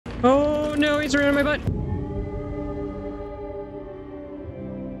Oh no, he's right on my butt.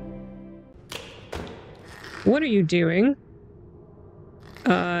 What are you doing?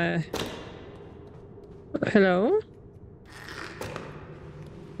 Hello?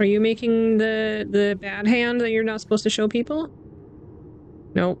 Are you making the bad hand that you're not supposed to show people?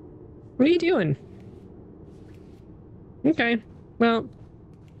 Nope. What are you doing? Okay. Well,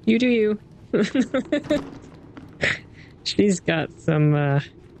 you do you. She's got some,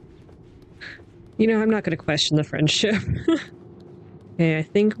 you know, I'm not going to question the friendship. Okay, I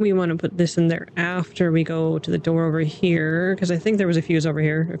think we want to put this in there after we go to the door over here, because I think there was a fuse over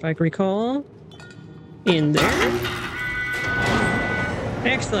here, if I can recall. In there.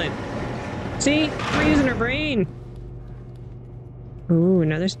 Excellent. See? We're using our brain. Ooh,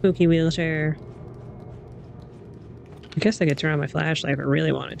 another spooky wheelchair. I guess I could turn on my flashlight if I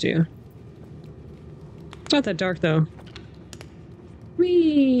really wanted to. It's not that dark, though.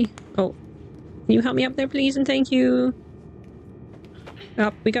 Whee! Oh. Can you help me up there, please, and thank you?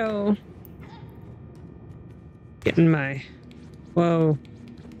 Up we go. Getting my... Whoa.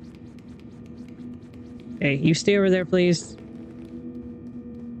 Hey, you stay over there, please.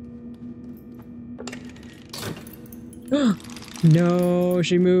 No,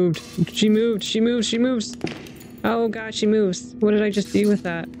 she moved. She moved. She moves. She moves. Oh gosh, she moves. What did I just do with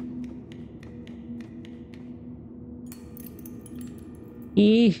that?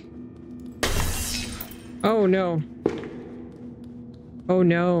 Oh no. Oh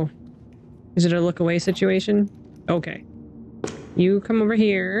no. Is it a look away situation? Okay. You come over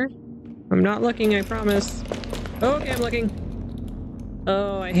here. I'm not looking, I promise. Okay, I'm looking.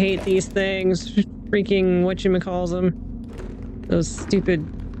 Oh, I hate these things. Freaking whatchamacalls them. Those stupid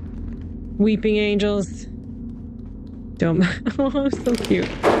weeping angels. Don't. Oh, so cute.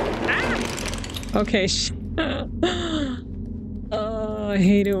 Ah! Okay. Oh, I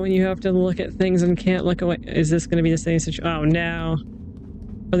hate it when you have to look at things and can't look away. Is this going to be the same situation? Oh, no.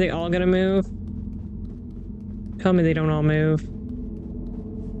 Are they all going to move? Tell me they don't all move.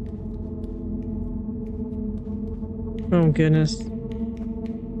 Oh, goodness.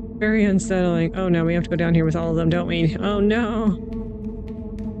 Very unsettling. Oh, no, we have to go down here with all of them, don't we? Oh, no.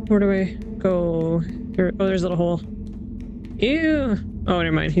 Where do I go? Here. Oh, there's a little hole. Ew. Oh,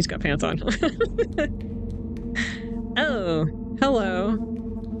 never mind. He's got pants on. Oh, hello.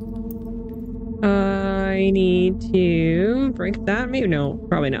 I need to break that. Maybe no,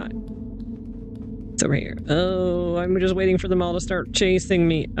 probably not. It's over here. Oh, I'm just waiting for them all to start chasing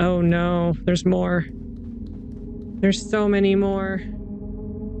me. Oh no, there's more. There's so many more.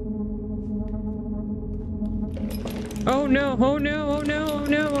 Oh no, oh no, oh no, oh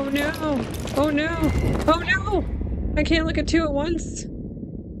no, oh no, oh no, oh no! I can't look at two at once.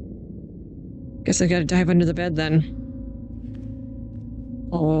 Guess I gotta dive under the bed then.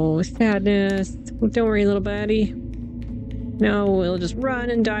 Oh, sadness. Don't worry, little baddie. No, we'll just run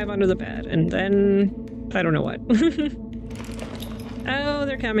and dive under the bed, and then... I don't know what. Oh,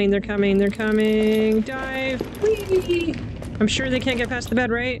 they're coming, they're coming, they're coming. Dive! Whee! I'm sure they can't get past the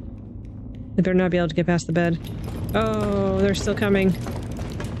bed, right? They better not be able to get past the bed. Oh, they're still coming.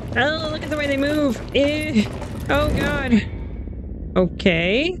 Oh, look at the way they move! Eh. Oh, God.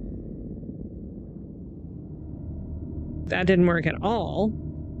 Okay. That didn't work at all.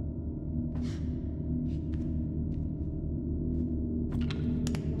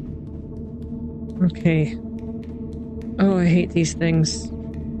 Okay. Oh, I hate these things.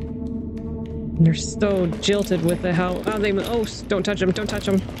 And they're so jilted with the how. Oh, they. Oh, don't touch them! Don't touch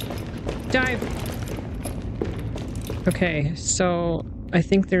them! Dive! Okay, so I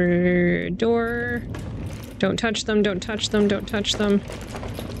think they're door. Don't touch them! Don't touch them! Don't touch them!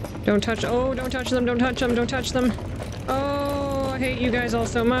 Don't touch. Oh, don't touch them! Don't touch them! Don't touch them! Oh, I hate you guys all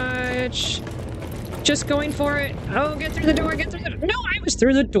so much. Just going for it. Oh, get through the door, get through the door. No, I was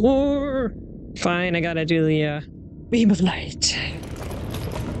through the door. Fine, I gotta do the beam of light.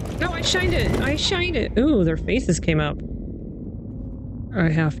 No, I shined it. I shined it. Ooh, their faces came up. I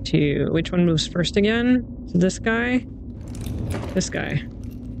have to... Which one moves first again? So this guy? This guy.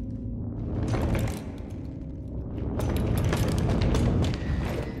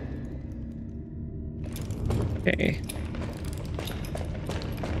 Okay.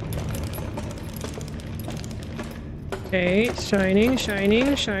 Okay, shining,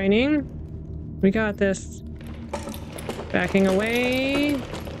 shining, shining. We got this. Backing away.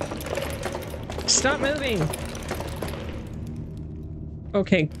 Stop moving!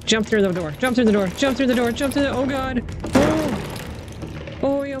 Okay, jump through the door. Jump through the door. Jump through the door. Jump through the... Oh, God. Oh!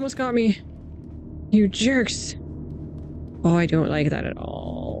 Oh, he almost got me. You jerks. Oh, I don't like that at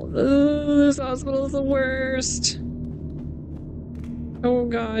all. Ugh, this hospital is the worst. Oh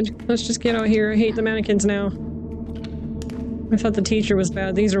god. Let's just get out here. I hate the mannequins now. I thought the teacher was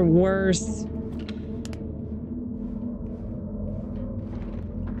bad. These are worse.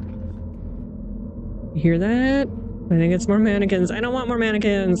 You hear that? I think it's more mannequins. I don't want more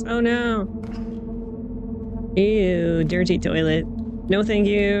mannequins. Oh no. Ew, dirty toilet. No thank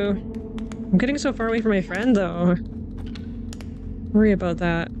you. I'm getting so far away from my friend though. Worry about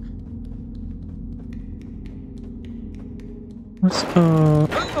that. What's... Oh.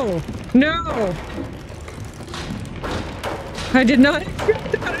 Oh! No! I did not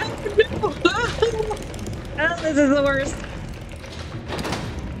expect that! No! Oh, this is the worst!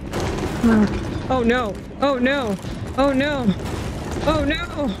 Oh no! Oh no! Oh no! Oh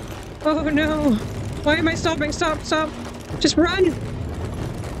no! Oh no! Why am I stopping? Stop! Stop! Just run!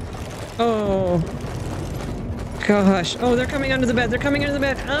 Oh. Gosh. Oh, they're coming under the bed. They're coming under the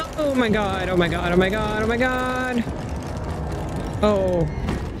bed. Oh my god. Oh my god. Oh my god. Oh my god. Oh.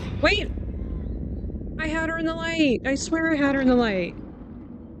 Wait! I had her in the light. I swear I had her in the light.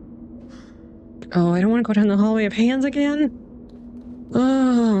 Oh, I don't want to go down the hallway of hands again.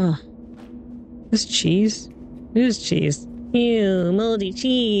 Oh. This cheese? It is cheese. Ew, moldy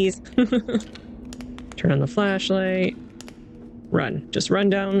cheese. Turn on the flashlight. Run. Just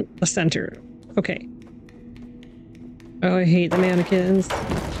run down the center. Okay. Oh, I hate the mannequins.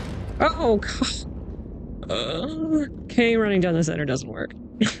 Oh, God. Okay, running down the center doesn't work.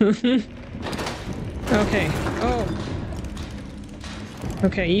 Okay. Oh.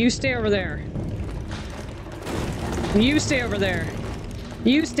 Okay, you stay over there. You stay over there.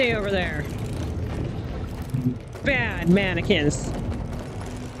 You stay over there. Bad mannequins.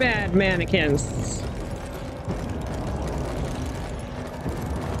 Bad mannequins.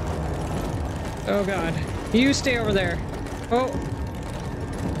 Oh god. You stay over there. Oh.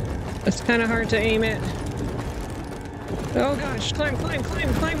 It's kind of hard to aim it. Oh gosh. Climb, climb,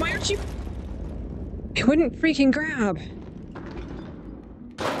 climb, climb. Why aren't you... It wouldn't freaking grab.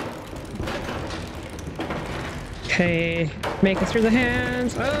 Okay. Make it through the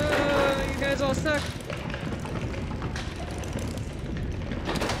hands. Oh, you guys all suck.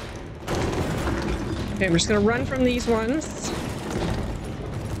 Okay, we're just gonna run from these ones.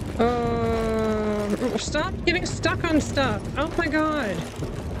 Stop getting stuck on stuff. Oh my god.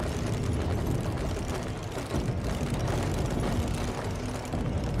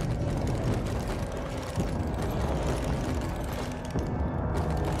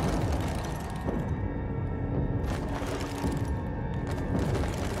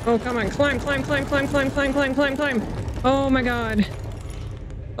 Oh, come on. Climb, climb, climb, climb, climb, climb, climb, climb, climb. Oh my god.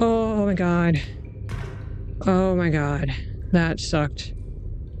 Oh my god. Oh my god. That sucked.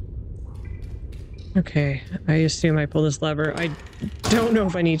 Okay, I assume I pull this lever. I don't know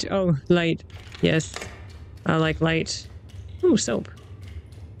if I need to. Oh, light. Yes. I like light. Ooh, soap.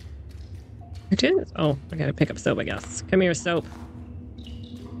 It is? Oh, I gotta pick up soap, I guess. Come here, soap.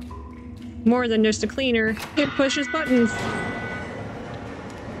 More than just a cleaner. It pushes buttons.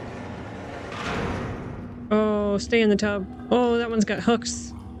 Oh, stay in the tub. Oh, that one's got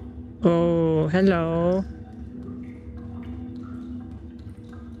hooks. Oh, hello.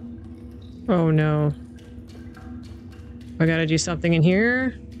 Oh no. I gotta do something in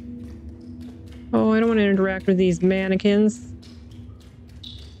here. Oh, I don't want to interact with these mannequins.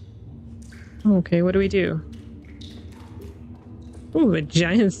 Okay, what do we do? Ooh, a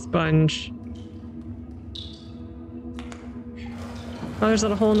giant sponge. Oh, there's a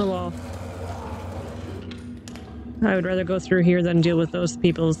little hole in the wall. I would rather go through here than deal with those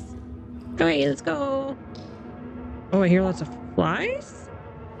people's... Okay, let's go. Oh, I hear lots of flies?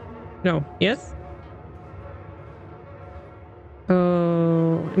 No. Yes?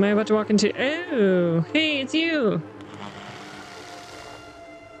 Oh, am I about to walk into... Oh, hey, it's you!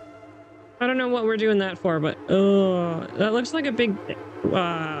 I don't know what we're doing that for, but... Oh, that looks like a big...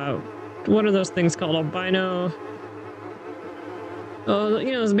 what are those things called? Albino... Oh,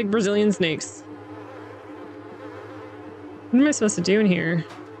 you know, those big Brazilian snakes. What am I supposed to do in here?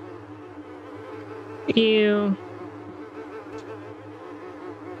 Ew.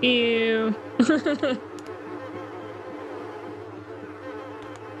 Ew.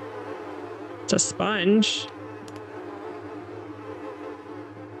 It's a sponge.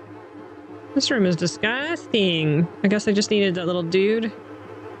 This room is disgusting. I guess I just needed that little dude.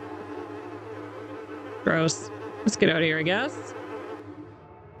 Gross. Let's get out of here, I guess.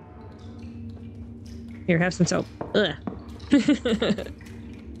 Here, have some soap. Ugh.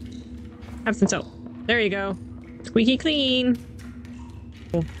 Have some soap. There you go. Squeaky clean.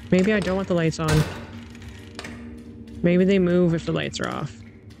 Maybe I don't want the lights on. Maybe they move if the lights are off.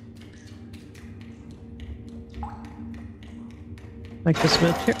 Like this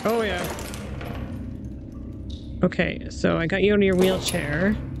wheelchair. Oh, yeah. Okay, so I got you out of your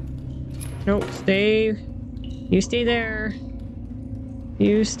wheelchair. Nope, stay. You stay there.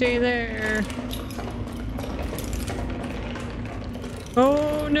 You stay there.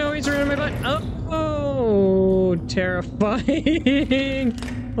 Oh, no, he's running my butt. Oh, terrifying.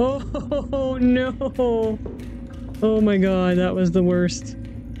 Oh, no. Oh, my God, that was the worst.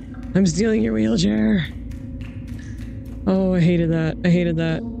 I'm stealing your wheelchair. Oh, I hated that. I hated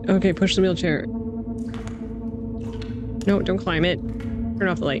that. Okay, push the wheelchair. No, don't climb it. Turn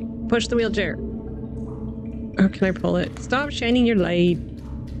off the light. Push the wheelchair. Oh, can I pull it? Stop shining your light.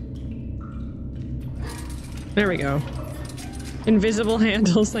 There we go. Invisible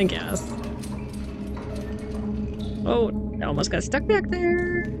handles, I guess. Oh, I almost got stuck back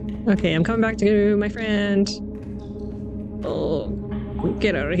there. Okay, I'm coming back to my friend. Oh,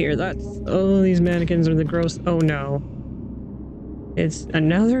 get out of here. That's... Oh, these mannequins are the gross... Oh, no. It's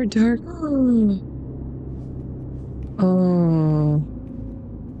another dark... Oh.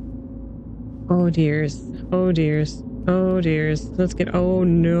 Oh, dears. Oh, dears. Oh, dears. Let's get... Oh,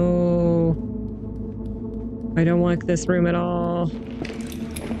 no. I don't like this room at all.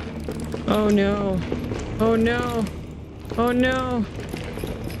 Oh, no. Oh, no. Oh, no.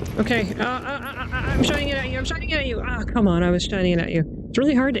 Okay. I'm shining it at you. I'm shining it at you. Ah, come on. I was shining it at you. It's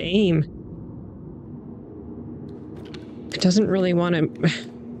really hard to aim. It doesn't really want to...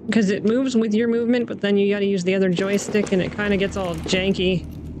 Because it moves with your movement, but then you gotta use the other joystick and it kind of gets all janky.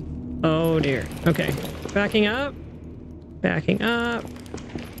 Oh dear. Okay. Backing up. Backing up.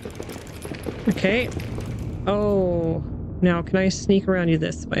 Okay. Oh. Now, can I sneak around you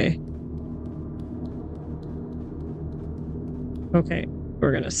this way? Okay.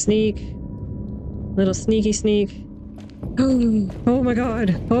 We're gonna sneak. Little sneaky sneak. Oh my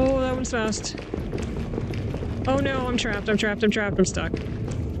god. Oh, that one's fast. Oh no, I'm trapped. I'm trapped. I'm trapped. I'm stuck.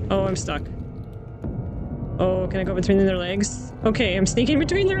 Oh, I'm stuck. Oh, can I go between their legs? Okay, I'm sneaking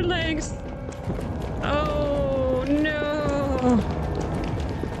between their legs. Oh, no.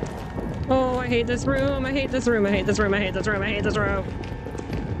 Oh, I hate this room. I hate this room. I hate this room. I hate this room. I hate this room.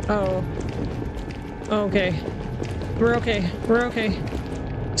 Oh. Okay. We're okay. We're okay.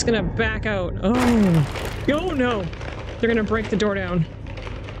 Just gonna back out. Oh. Oh, no. They're gonna break the door down.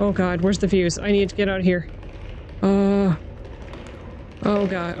 Oh, God. Where's the fuse? I need to get out of here. Oh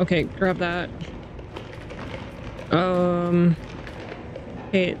god, okay, grab that.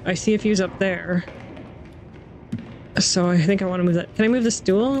 Hey, I see a fuse up there. So I think I want to move that. Can I move the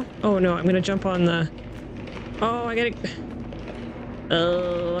stool? Oh no, I'm gonna jump on the... Oh, I gotta...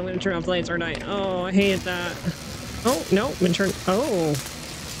 Oh, I'm gonna turn off the lights, aren't I? Oh, I hate that. Oh, no, I'm gonna turn... Oh.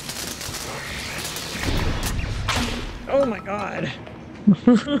 Oh my god.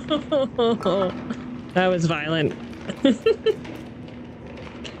 That was violent.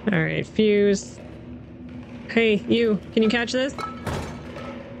 Alright, fuse. Hey, you. Can you catch this?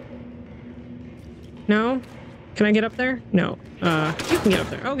 No? Can I get up there? No. You can get up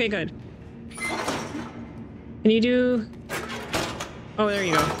there. Okay, good. Can you do... Oh, there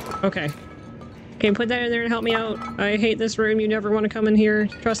you go. Okay. Okay, put that in there and help me out. I hate this room. You never want to come in here.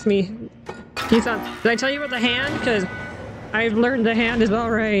 Trust me. You thought... Did I tell you about the hand? Because I've learned the hand is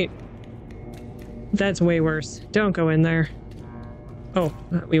alright. That's way worse. Don't go in there. Oh,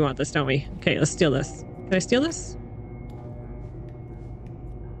 we want this, don't we? Okay, let's steal this. Can I steal this?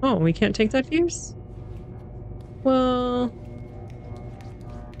 Oh, we can't take that fuse? Well...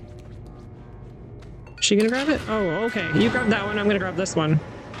 Is she gonna grab it? Oh, okay. You grab that one, I'm gonna grab this one.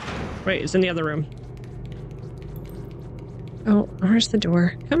 Wait, it's in the other room. Oh, where's the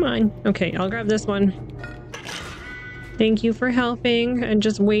door? Come on. Okay, I'll grab this one. Thank you for helping and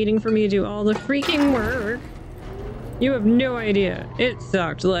just waiting for me to do all the freaking work. You have no idea. It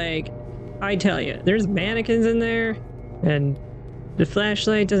sucked. Like, I tell you, there's mannequins in there and the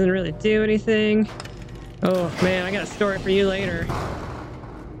flashlight doesn't really do anything. Oh man, I got a story for you later.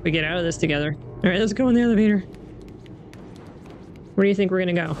 We get out of this together. All right, let's go in the elevator. Where do you think we're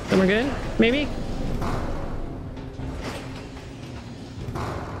gonna go? Somewhere good? Maybe?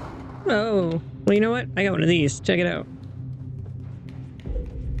 Oh, well, you know what? I got one of these. Check it out.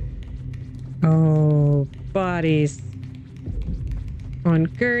 Oh, bodies. On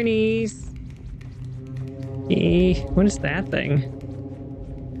gurneys. What is that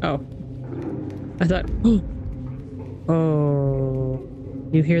thing? Oh. I thought... Oh.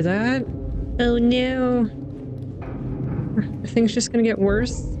 You hear that? Oh no. Are things just gonna get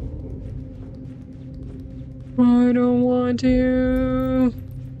worse? I don't want to.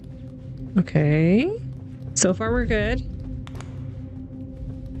 Okay. So far we're good.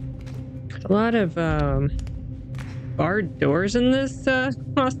 A lot of, barred doors in this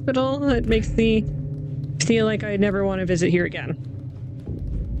hospital. It makes me feel like I never want to visit here again.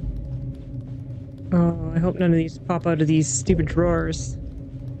 Oh, I hope none of these pop out of these stupid drawers.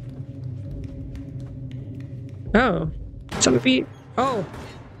 Oh. Some feet. Oh.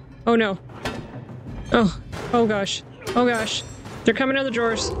 Oh no. Oh. Oh gosh. Oh gosh. They're coming out of the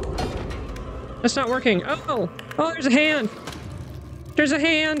drawers. That's not working. Oh. Oh, there's a hand. There's a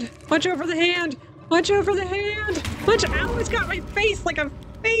hand. Watch out for the hand. Watch out for the hand. Watch out. Ow, it's got my face like a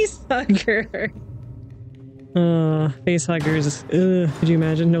face hugger. Face huggers. Could you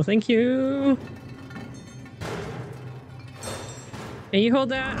imagine? No, thank you. Hey, you hold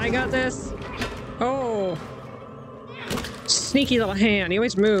that. I got this. Oh. Sneaky little hand. He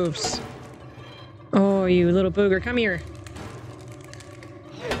always moves. Oh, you little booger. Come here.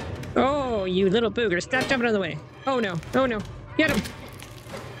 Oh, you little booger. Stop jumping out of the way. Oh, no. Oh, no. Get him.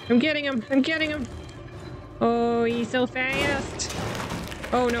 I'm getting him. I'm getting him. Oh, he's so fast.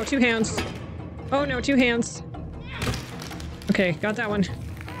 Oh, no. 2 hands. Oh, no. 2 hands. Okay, got that one.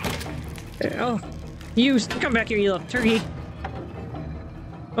 Oh, you come back here, you little turkey.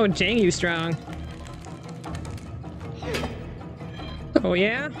 Oh, dang, you strong. Oh,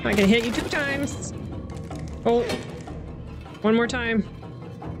 yeah? I can hit you 2 times. Oh. 1 more time.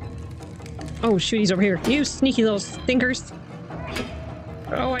 Oh, shoot, he's over here. You sneaky little stinkers.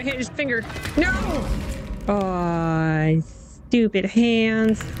 Oh, I hit his finger. No! Oh, stupid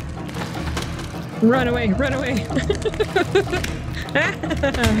hands. Run away, run away.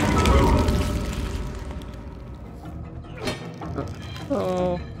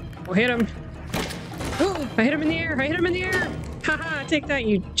 Oh, oh, hit him. Oh, I hit him in the air. I hit him in the air. Haha, take that,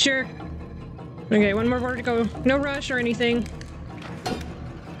 you jerk. Okay, 1 more bar to go. No rush or anything.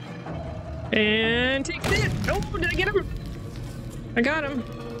 And take that. Oh, did I get him? I got him.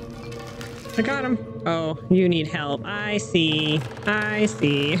 I got him. Oh, you need help. I see. I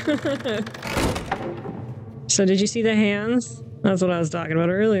see. So did you see the hands? That's what I was talking about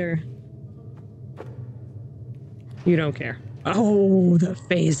earlier. You don't care. Oh, the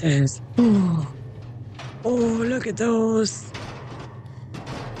faces. Oh, oh, look at those.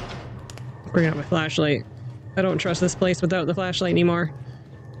 Bring out my flashlight. I don't trust this place without the flashlight anymore.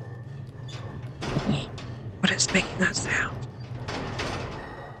 What is making that sound?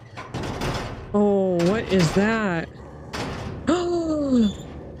 Oh, what is that? Oh,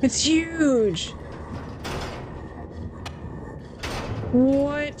 it's huge.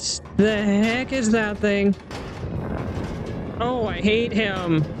 What the heck is that thing? Oh, I hate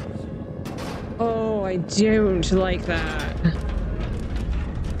him. Oh, I don't like that.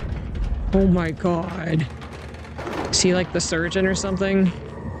 Oh my god. Is he like the surgeon or something?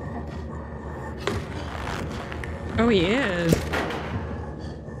 Oh, he is.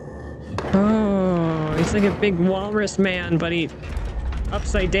 Oh, he's like a big walrus man, but he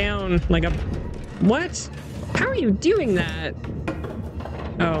upside down like a... What? How are you doing that?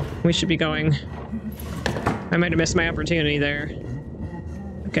 Oh, we should be going. I might have missed my opportunity there.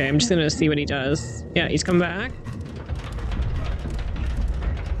 Okay, I'm just gonna see what he does. Yeah, he's come back.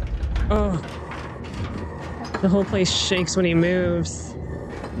 Oh. The whole place shakes when he moves.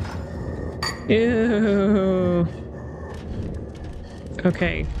 Ew.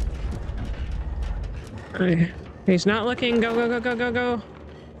 Okay. He's not looking. Go, go, go, go, go, go.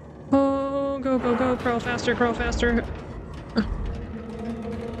 Oh, go, go, go. Crawl faster, crawl faster.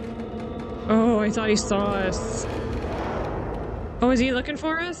 Oh, I thought he saw us. Oh, is he looking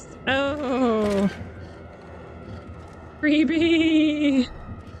for us? Oh. Creepy.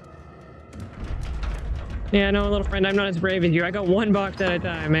 Yeah, no, little friend, I'm not as brave as you. I got 1 box at a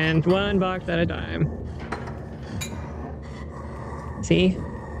time, man. 1 box at a time. See?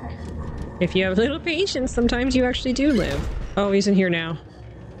 If you have a little patience, sometimes you actually do live. Oh, he's in here now.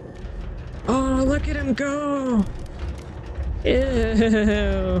 Oh, look at him go!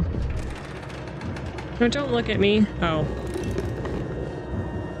 Ew. No, don't look at me. Oh.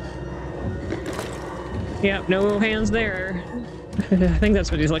 Yep, no hands there. I think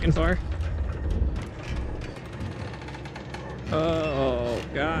that's what he's looking for. Oh,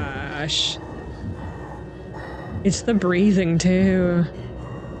 gosh. It's the breathing, too.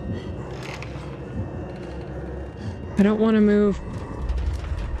 I don't want to move.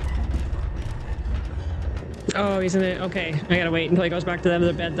 Oh, he's in it. Okay, I gotta wait until he goes back to the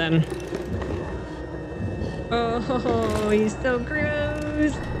other bed then. Oh, he's so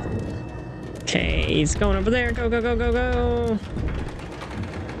gross. Okay, he's going over there. Go, go, go, go, go.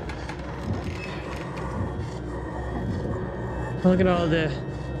 Look at all the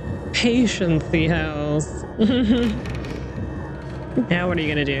patience he has. Now what are you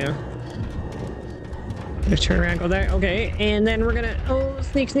gonna do? Gonna turn around, go there. Okay, and then we're gonna... Oh,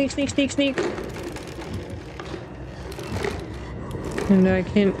 sneak, sneak, sneak, sneak, sneak. And I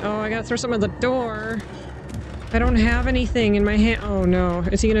can... Oh, I gotta throw some at the door. I don't have anything in my hand. Oh, no.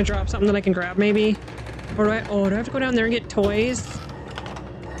 Is he gonna drop something that I can grab, maybe? Or do I... Oh, do I have to go down there and get toys?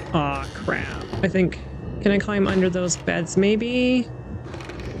 Aw, crap. I think... Can I climb under those beds, maybe?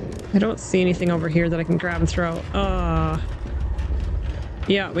 I don't see anything over here that I can grab and throw.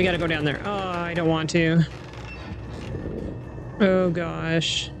 Yeah, we gotta go down there. Oh, I don't want to. Oh,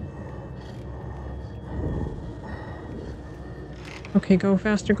 gosh. Okay, go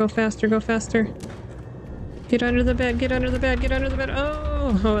faster, go faster, go faster. Get under the bed, get under the bed, get under the bed.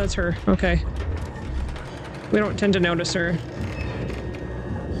 Oh, oh, that's her. Okay. We don't tend to notice her.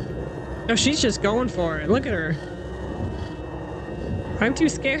 Oh, she's just going for it. Look at her. I'm too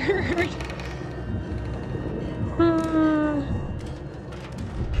scared.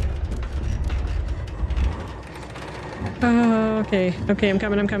 Oh, okay. Okay, I'm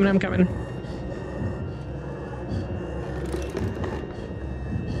coming, I'm coming, I'm coming.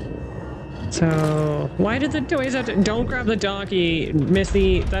 So, why did the toys have to... Don't grab the donkey,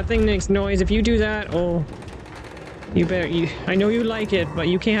 Missy. That thing makes noise. If you do that, oh... You better... I know you like it, but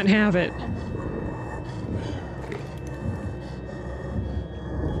you can't have it.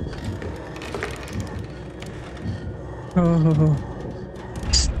 Oh...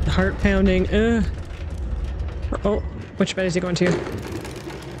 Heart pounding. Oh, which bed is he going to?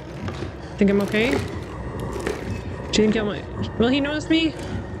 Think I'm okay? Do you think I'm... Will he notice me?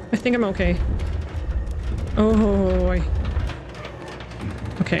 I think I'm okay. Oh,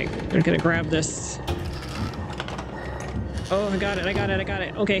 okay, I'm gonna grab this. Oh, I got it, I got it, I got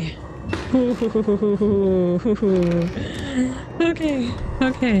it. Okay. Okay,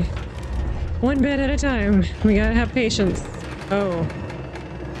 okay. One bed at a time. We gotta have patience. Oh.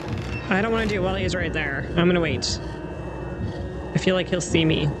 I don't want to do it while he's right there. I'm gonna wait. I feel like he'll see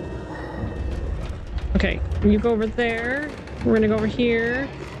me. Okay, you go over there. We're gonna go over here.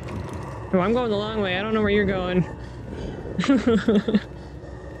 Oh, I'm going the long way. I don't know where you're going.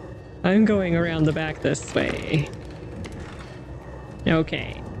 I'm going around the back this way.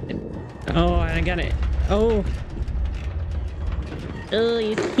 Okay. Oh, I got it. Oh. Oh,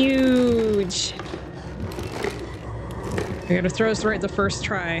 he's huge. I gotta throw this right the first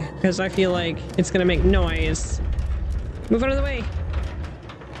try, because I feel like it's gonna make noise. Move out of the way.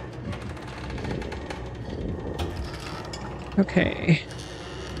 Okay.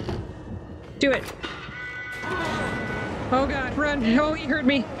 Do it. Oh god, run. Oh, he heard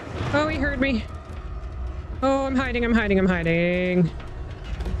me. Oh, he heard me. Oh, I'm hiding, I'm hiding, I'm hiding.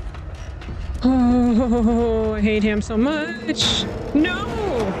 Oh, I hate him so much. No!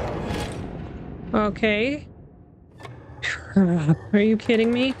 Okay. Are you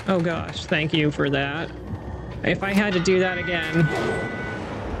kidding me? Oh gosh, thank you for that. If I had to do that again.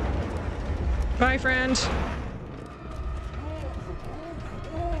 Bye, friend.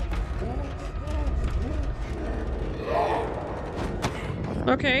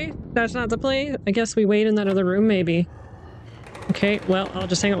 Okay, that's not the play. I guess we wait in that other room, maybe. Okay, well, I'll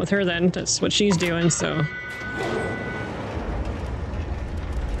just hang out with her then. That's what she's doing, so...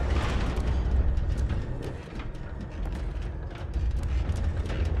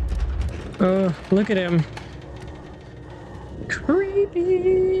 Oh, look at him.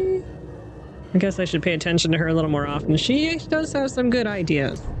 Creepy. I guess I should pay attention to her a little more often. She does have some good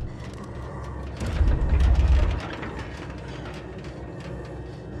ideas.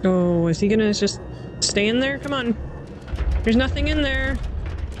 Oh, is he gonna just stay in there? Come on. There's nothing in there.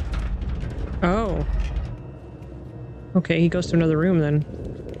 Oh. Okay, he goes to another room then.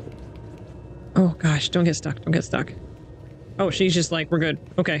 Oh gosh, don't get stuck, don't get stuck. Oh, she's just like, we're good.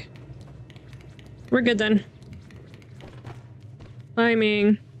 Okay. We're good then.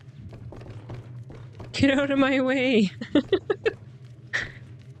 Climbing. Get out of my way.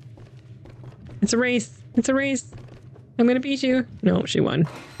 It's a race. It's a race. I'm gonna beat you. No, she won.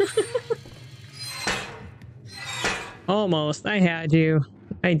 Almost. I had you.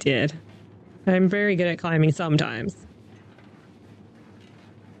 I did. I'm very good at climbing sometimes.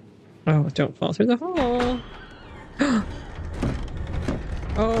 Oh, don't fall through the hole.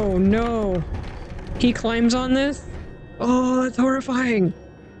 Oh no. He climbs on this? Oh, that's horrifying.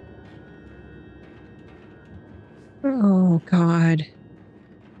 Oh god.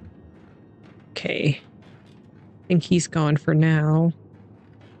 Okay. I think he's gone for now.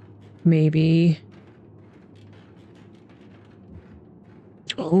 Maybe.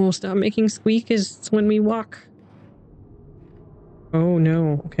 Oh, stop making squeaks when we walk. Oh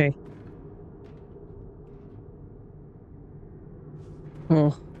no, okay.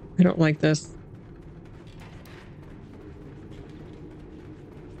 Oh, I don't like this.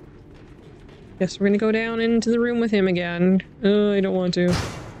 Guess we're gonna go down into the room with him again. I don't want to.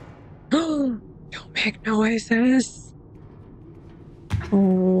 Don't make noises.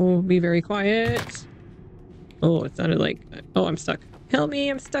 Oh, be very quiet. Oh, it sounded like... Oh, I'm stuck. Help me,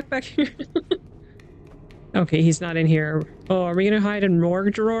 I'm stuck back here. Okay, he's not in here. Oh, are we gonna hide in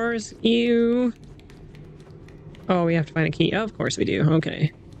morgue drawers? Ew. Oh, we have to find a key. Oh, of course we do.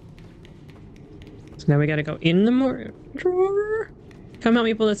 Okay. So now we gotta go in the morgue drawer? Come help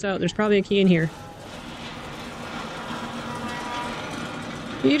me pull this out. There's probably a key in here.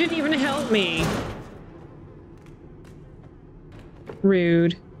 You didn't even help me.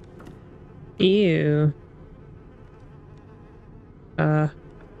 Rude. Ew. What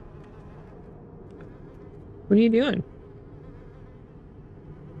are you doing?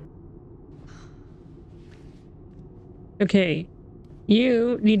 Okay.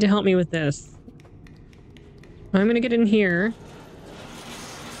 You need to help me with this. I'm gonna get in here.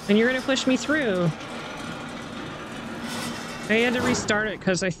 And you're gonna push me through. I had to restart it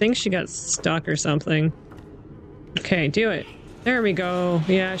because I think she got stuck or something. Okay, do it. There we go.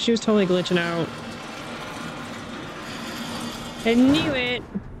 Yeah, she was totally glitching out. I knew it.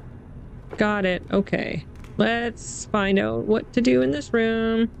 Got it. Okay. Let's find out what to do in this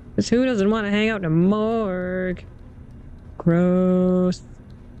room. Because who doesn't want to hang out in a morgue? Gross.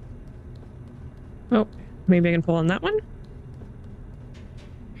 Oh, maybe I can pull on that one?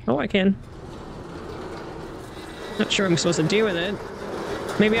 Oh, I can. Not sure what I'm supposed to do with it.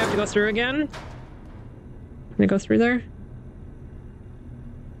 Maybe I have to go through again? Can I go through there?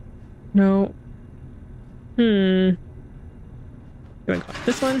 No. Do I go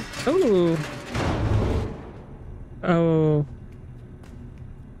this one? Oh. Oh.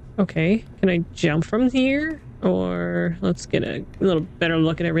 Okay. Can I jump from here? Or let's get a little better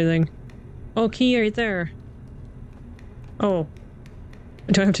look at everything. Oh, key right there. Oh.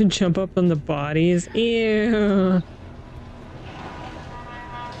 Do I have to jump up on the bodies? Ew.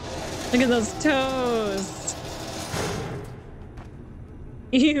 Look at those toes.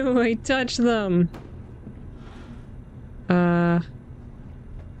 Ew, I touched them.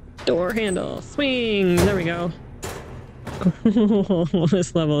 Door handle. Swing. There we go.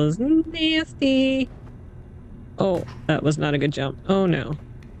 This level is nasty. Oh, that was not a good jump. Oh no.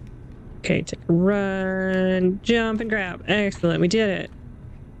 Okay, take a run. Jump and grab. Excellent, we did it.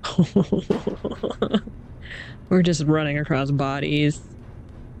 We're just running across bodies.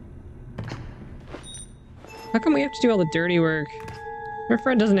 How come we have to do all the dirty work? Our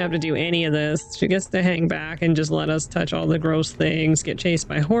friend doesn't have to do any of this. She gets to hang back and just let us touch all the gross things, get chased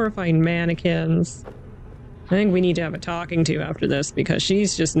by horrifying mannequins. I think we need to have a talking to after this because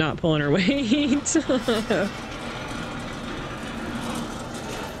she's just not pulling her weight.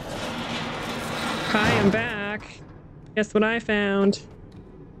 Hi, I'm back. Guess what I found?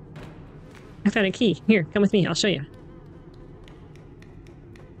 I found a key. Here, come with me. I'll show you.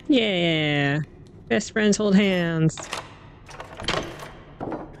 Yeah. Best friends hold hands.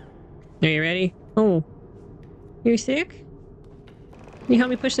 Are you ready? Oh. You sick? Can you help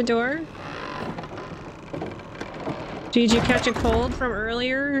me push the door? Did you catch a cold from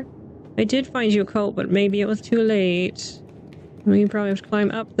earlier? I did find you a coat, but maybe it was too late. We probably have to climb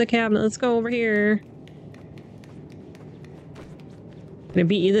up the cabinet. Let's go over here. Gonna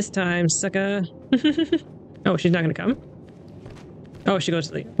beat you this time, sucker. Oh, she's not gonna come? Oh, she goes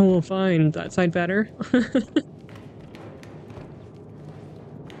to the... Oh, fine. That side better.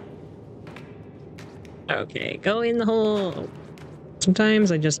 Okay, go in the hole.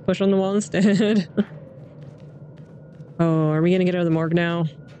 Sometimes I just push on the wall instead. Oh, are we gonna get out of the morgue now?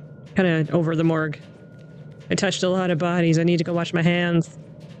 Kind of over the morgue. I touched a lot of bodies. I need to go wash my hands.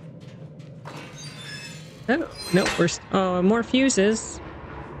 Oh, no, we're... Oh, more fuses.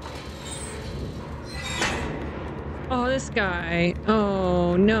 Oh, this guy.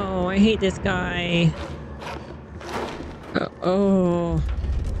 Oh, no, I hate this guy. Oh.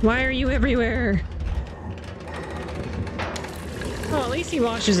 Why are you everywhere? Oh, at least he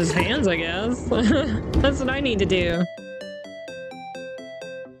washes his hands, I guess. That's what I need to do.